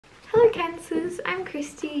Hello Cancers, I'm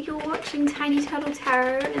Christy, you're watching Tiny Turtle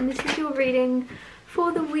Tarot and this is your reading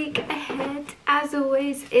for the week ahead. As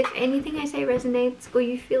always, if anything I say resonates or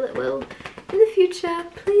you feel it will in the future,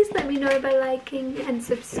 please let me know by liking and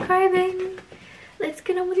subscribing. Let's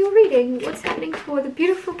get on with your reading. What's happening for the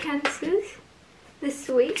beautiful Cancers this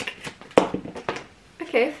week?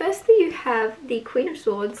 Okay, firstly you have the Queen of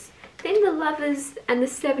Swords, then the Lovers and the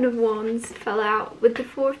Seven of Wands fell out with the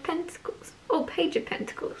Four of Pentacles. Oh, Page of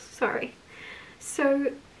Pentacles, sorry.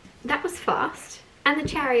 So that was fast. And the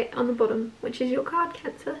Chariot on the bottom, which is your card,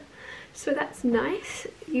 Cancer. So that's nice.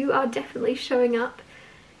 You are definitely showing up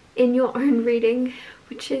in your own reading,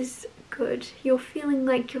 which is good. You're feeling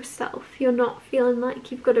like yourself. You're not feeling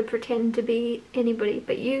like you've got to pretend to be anybody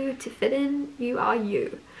but you to fit in. You are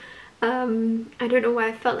you. I don't know why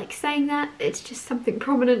I felt like saying that. It's just something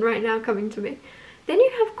prominent right now coming to me. Then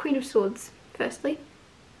you have Queen of Swords, firstly.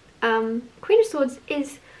 Queen of Swords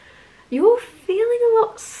is you're feeling a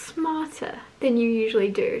lot smarter than you usually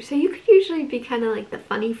do. So you could usually be kind of like the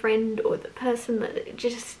funny friend or the person that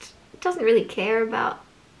just doesn't really care about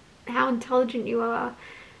how intelligent you are.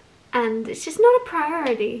 And it's just not a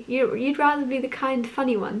priority. You'd rather be the kind,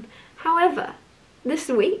 funny one. However, this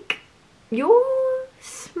week, you're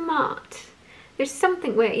smart. There's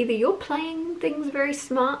something where either you're playing things very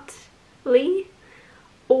smartly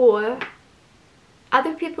or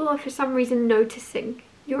other people are for some reason noticing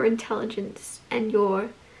your intelligence and you're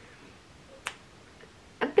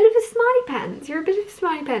a bit of a smarty pants. You're a bit of a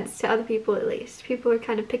smarty pants to other people at least. People are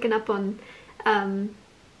kind of picking up on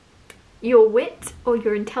your wit or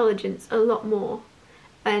your intelligence a lot more.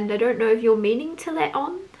 And I don't know if you're meaning to let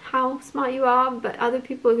on how smart you are, but other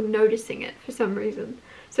people are noticing it for some reason.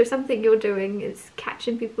 So something you're doing is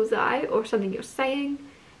catching people's eye, or something you're saying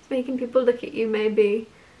is making people look at you maybe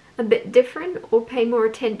a bit different or pay more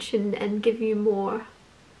attention and give you more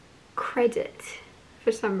credit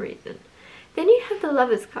for some reason. Then you have the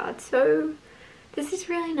Lovers card. So this is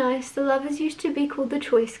really nice. The Lovers used to be called the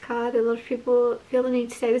Choice card. A lot of people feel the need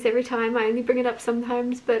to say this every time. I only bring it up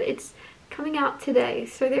sometimes, but it's coming out today.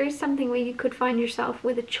 So there is something where you could find yourself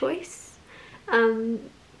with a choice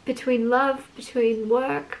between love, between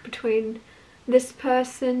work, between this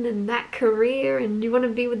person and that career, and you want to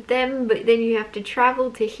be with them but then you have to travel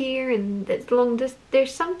to here and it's long distance.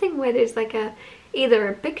 There's something where there's like either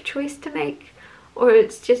a big choice to make or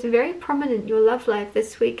it's just very prominent in your love life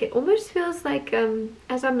this week. It almost feels like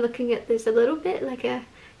as I'm looking at this a little bit like a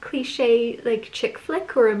cliche like chick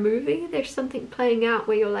flick or a movie. There's something playing out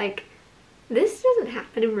where you're like, this doesn't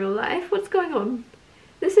happen in real life. What's going on?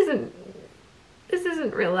 This isn't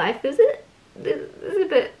real life, is it? This is a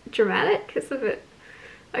bit dramatic. It's a bit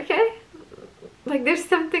okay. Like there's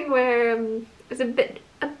something where there's a bit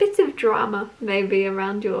of drama maybe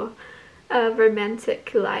around your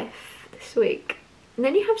romantic life this week. And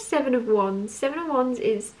then you have Seven of Wands. Seven of Wands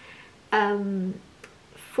is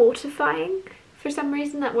fortifying. For some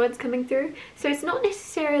reason that word's coming through. So it's not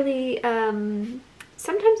necessarily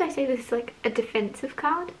sometimes I say this is like a defensive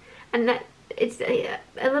card, and that it's a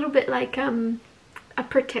little bit like a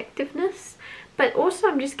protectiveness, but also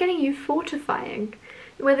I'm just getting you fortifying,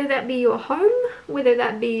 whether that be your home, whether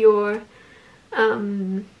that be your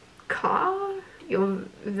car, your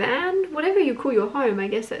van, whatever you call your home. I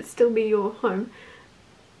guess that'd still be your home,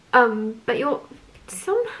 but you're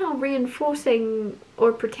somehow reinforcing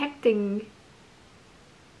or protecting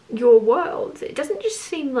your world. It doesn't just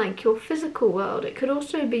seem like your physical world, it could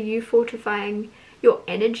also be you fortifying your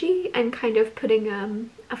energy and kind of putting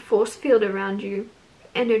a force field around you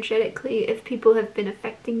energetically if people have been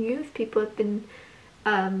affecting you, if people have been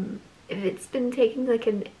if it's been taking like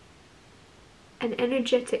an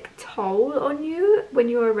energetic toll on you when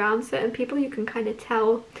you're around certain people. You can kind of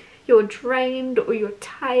tell you're drained or you're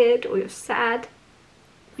tired or you're sad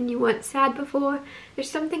when you weren't sad before.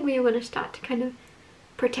 There's something where you want to start to kind of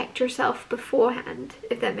protect yourself beforehand,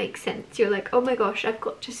 if that makes sense. You're like, oh my gosh, I've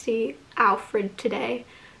got to see Alfred today.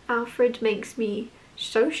 Alfred makes me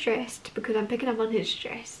so stressed because I'm picking up on his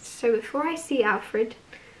stress. So before I see Alfred,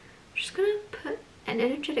 I'm just gonna put an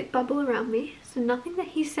energetic bubble around me so nothing that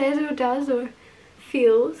he says or does or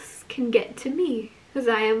feels can get to me because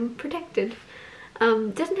I am protected.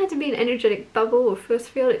 It doesn't have to be an energetic bubble or force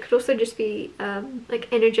field. It could also just be like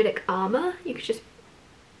energetic armor. You could just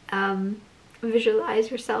visualize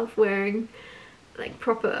yourself wearing like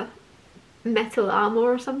proper metal armor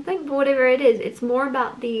or something, but whatever it is, it's more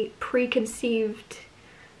about the preconceived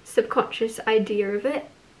subconscious idea of it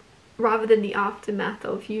rather than the aftermath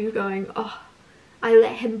of you going, oh, I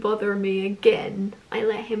let him bother me again, I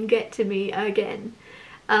let him get to me again.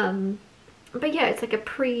 But yeah, it's like a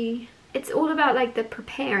it's all about like the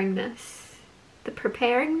preparingness. The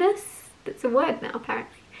preparingness? That's a word now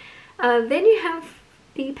apparently. Then you have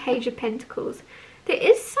the Page of Pentacles. There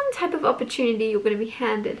is some type of opportunity you're going to be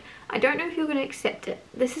handed. I don't know if you're going to accept it.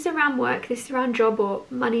 This is around work, this is around job or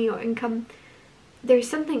money or income. There's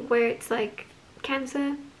something where it's like,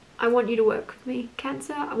 Cancer, I want you to work with me.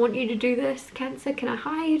 Cancer, I want you to do this. Cancer, can I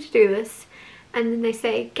hire you to do this? And then they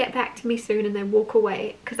say, get back to me soon, and they walk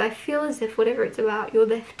away. Because I feel as if whatever it's about, you're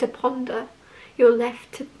left to ponder. You're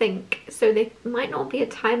left to think. So there might not be a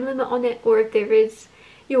time limit on it, or if there is,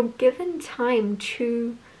 you're given time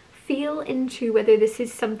to feel into whether this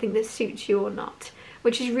is something that suits you or not,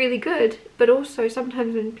 which is really good. But also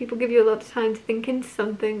sometimes when people give you a lot of time to think into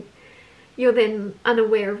something, you're then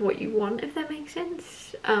unaware of what you want, if that makes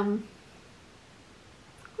sense.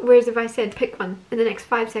 Whereas if I said pick one in the next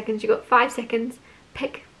 5 seconds, you got 5 seconds,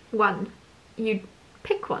 pick one, you'd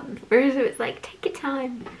pick one. Whereas if it's like, take your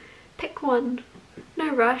time, pick one,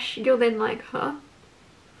 no rush, you're then like, huh?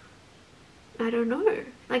 I don't know.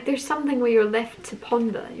 Like there's something where you're left to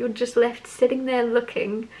ponder. You're just left sitting there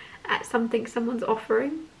looking at something someone's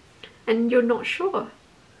offering and you're not sure.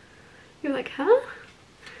 You're like, huh?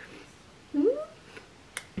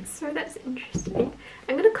 So that's interesting.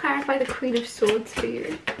 I'm going to clarify the Queen of Swords for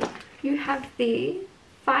you. You have the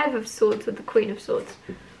Five of Swords with the Queen of Swords.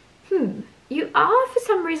 You are for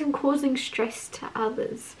some reason causing stress to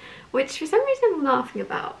others, which for some reason I'm laughing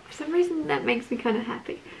about. For some reason that makes me kind of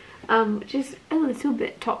happy. Which is a little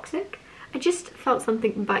bit toxic. I just felt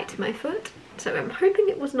something bite my foot, so I'm hoping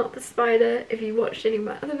it was not the spider. If you watched any of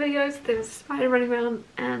my other videos, there was a spider running around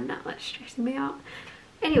and that was stressing me out.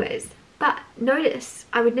 Anyways, but notice,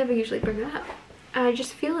 I would never usually bring that up. I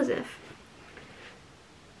just feel as if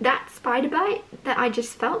that spider bite that I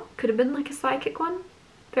just felt could have been like a psychic one.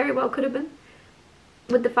 Very well could have been.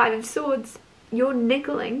 With the Five of Swords, you're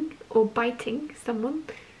niggling or biting someone.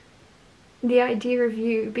 The idea of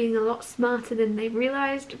you being a lot smarter than they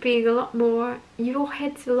realised, being a lot more, your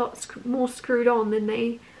head's a lot more screwed on than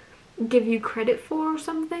they give you credit for or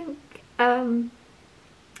something.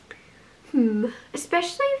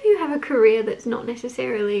 Especially if you have a career that's not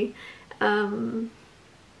necessarily, how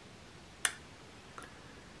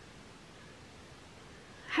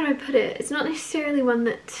do I put it? It's not necessarily one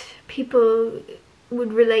that people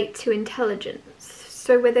would relate to intelligence.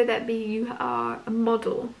 So whether that be you are a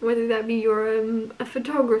model, whether that be you're a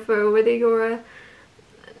photographer, whether you're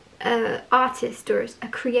a artist or a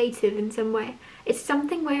creative in some way, it's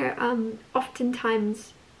something where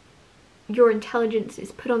oftentimes your intelligence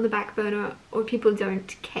is put on the back burner, or people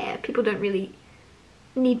don't care. People don't really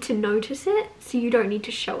need to notice it, so you don't need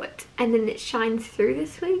to show it. And then it shines through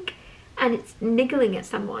this week and it's niggling at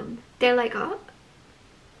someone. They're like, oh,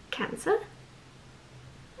 Cancer?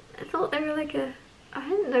 I thought they were like I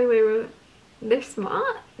didn't know we were this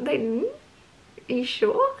smart. Are you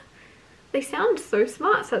sure? They sound so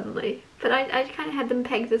smart suddenly. But I kind of had them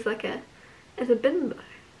pegged as like as a bimbo.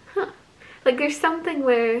 Huh. Like there's something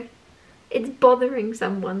where it's bothering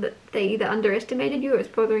someone that they either underestimated you or it's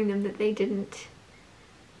bothering them that they didn't.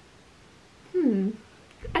 I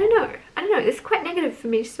don't know. It's quite negative for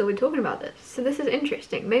me still talking about this. So this is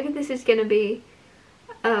interesting. Maybe this is gonna be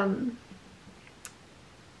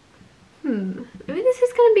maybe this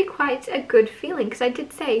is going to be quite a good feeling, because I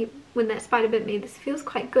did say when that spider bit me, this feels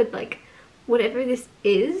quite good. Like whatever this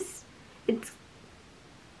is, it's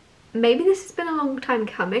maybe this has been a long time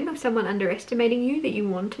coming of someone underestimating you, that you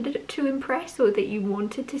wanted it to impress, or that you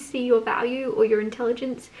wanted to see your value or your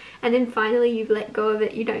intelligence, and then finally you've let go of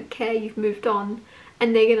it, you don't care, you've moved on,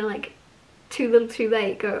 and they're gonna like too little too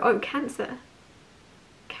late go, oh, Cancer's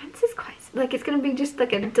quite like, it's gonna be just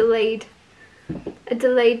like a delayed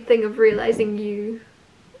thing of realizing you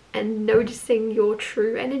and noticing your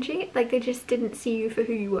true energy. Like they just didn't see you for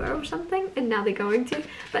who you were or something, and now they're going to.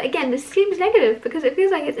 But again, this seems negative because it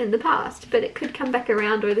feels like it's in the past, but it could come back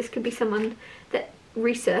around, or this could be someone that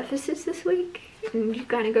resurfaces this week and you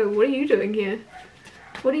kind of go, what are you doing here?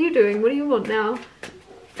 What are you doing? What do you want now?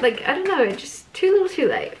 Like, I don't know, it's just too little too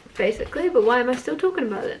late basically. But why am I still talking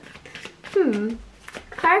about it?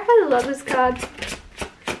 Clarify the Lovers card.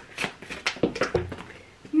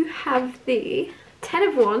 You have the Ten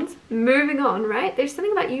of Wands, moving on, right? There's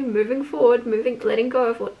something about you moving forward, letting go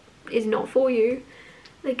of what is not for you.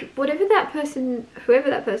 Like whatever that person, whoever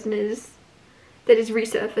that person is that is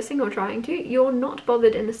resurfacing or trying to, you're not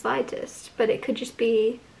bothered in the slightest. But it could just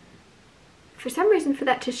be, for some reason, for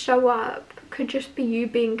that to show up, could just be you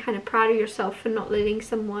being kind of proud of yourself for not letting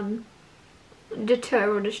someone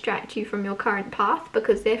deter or distract you from your current path,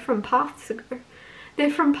 because they're from paths ago. They're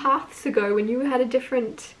from paths ago when you had a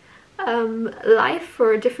different life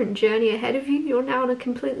or a different journey ahead of you. You're now on a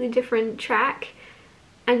completely different track,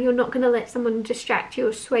 and you're not going to let someone distract you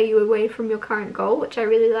or sway you away from your current goal, which I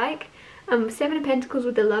really like. Seven of Pentacles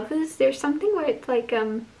with the Lovers, there's something where it's like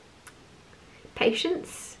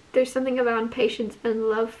patience. There's something around patience and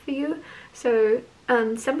love for you. So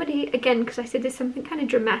somebody, again, because I said there's something kind of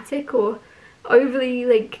dramatic or overly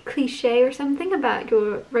like cliche or something about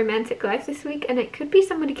your romantic life this week, and it could be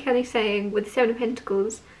somebody kind of saying with Seven of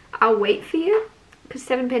Pentacles, I'll wait for you, because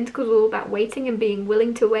Seven of Pentacles is all about waiting and being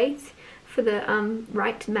willing to wait for the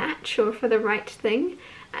right match or for the right thing.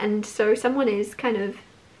 And so someone is kind of,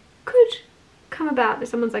 could come about that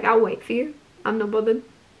someone's like, I'll wait for you, I'm not bothered.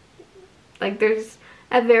 Like there's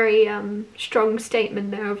a very strong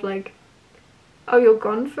statement there of like, oh, you're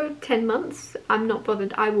gone for 10 months, I'm not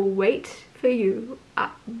bothered, I will wait for you.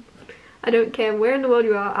 I don't care where in the world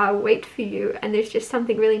you are, I'll wait for you. And there's just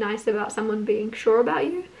something really nice about someone being sure about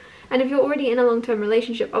you. And if you're already in a long-term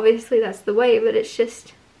relationship, obviously that's the way, but it's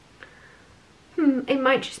just, it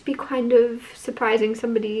might just be kind of surprising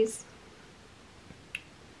somebody's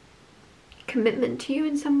commitment to you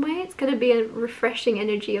in some way. It's going to be a refreshing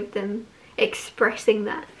energy of them expressing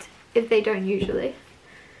that if they don't usually.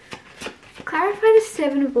 Clarify the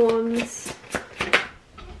Seven of Wands,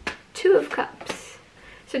 Two of Cups.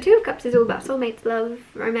 So Two of Cups is all about soulmates, love,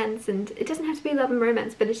 romance, and it doesn't have to be love and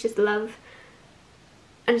romance, but it's just love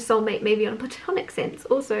and a soulmate, maybe on a platonic sense.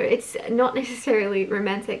 Also, it's not necessarily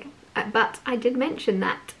romantic, but I did mention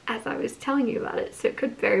that as I was telling you about it, so it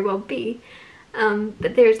could very well be.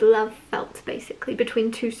 But there's love felt basically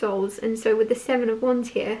between two souls, and so with the Seven of Wands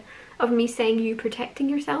here, of me saying you protecting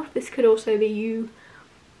yourself, this could also be you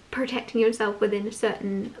protecting yourself within a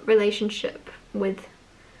certain relationship with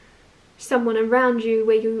someone around you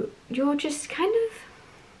where you're just kind of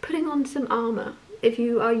putting on some armor. If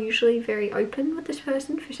you are usually very open with this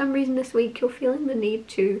person, for some reason this week you're feeling the need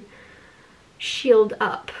to shield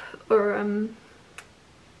up or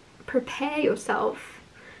prepare yourself.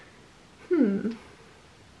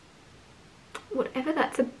 Whatever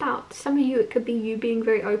that's about. Some of you, it could be you being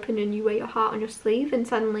very open and you wear your heart on your sleeve, and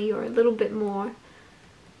suddenly you're a little bit more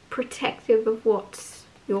protective of what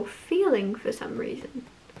you're feeling for some reason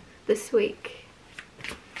this week.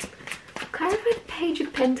 Clarify the Page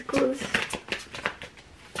of Pentacles.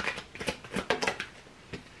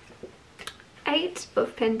 Eight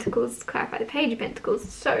of Pentacles, clarify the Page of Pentacles.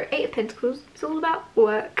 So Eight of Pentacles is all about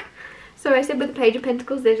work. So I said with the Page of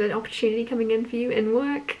Pentacles there's an opportunity coming in for you in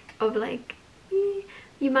work of like,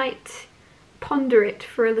 you might ponder it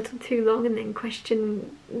for a little too long and then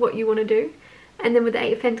question what you want to do. And then with the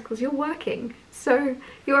Eight of Pentacles, you're working. So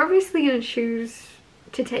you're obviously going to choose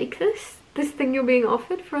to take this thing you're being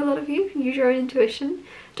offered. For a lot of you, use your own intuition.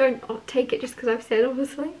 Don't take it just because I've said,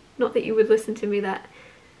 obviously. Not that you would listen to me, that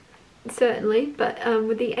certainly. But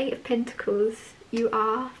with the Eight of Pentacles, you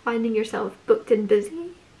are finding yourself booked and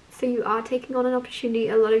busy. So you are taking on an opportunity,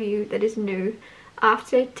 a lot of you, that is new,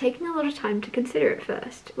 after taking a lot of time to consider it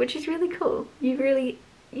first, which is really cool.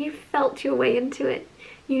 You've felt your way into it.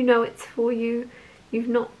 You know it's for you. You've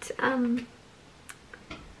not, I don't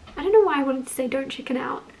know why I wanted to say don't chicken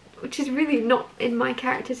out, which is really not in my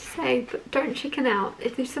character to say, but don't chicken out.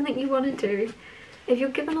 If there's something you want to do, if you're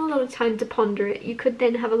given a lot of time to ponder it, you could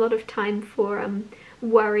then have a lot of time for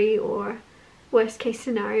worry or worst case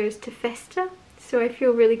scenarios to fester. So I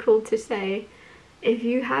feel really cool to say, if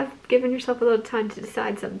you have given yourself a lot of time to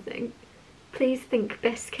decide something, please think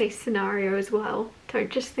best case scenario as well. Don't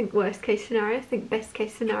just think worst case scenario, think best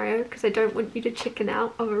case scenario, because I don't want you to chicken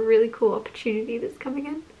out of a really cool opportunity that's coming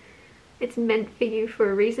in. It's meant for you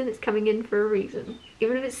for a reason, it's coming in for a reason.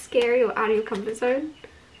 Even if it's scary or out of your comfort zone,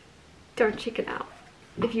 don't chicken out.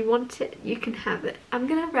 If you want it, you can have it. I'm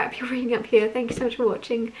gonna wrap your reading up here. Thank you so much for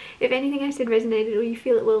watching. If anything I said resonated or you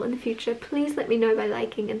feel it will in the future, please let me know by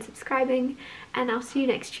liking and subscribing, and I'll see you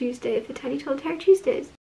next Tuesday for Tiny Total Tarot Tuesdays.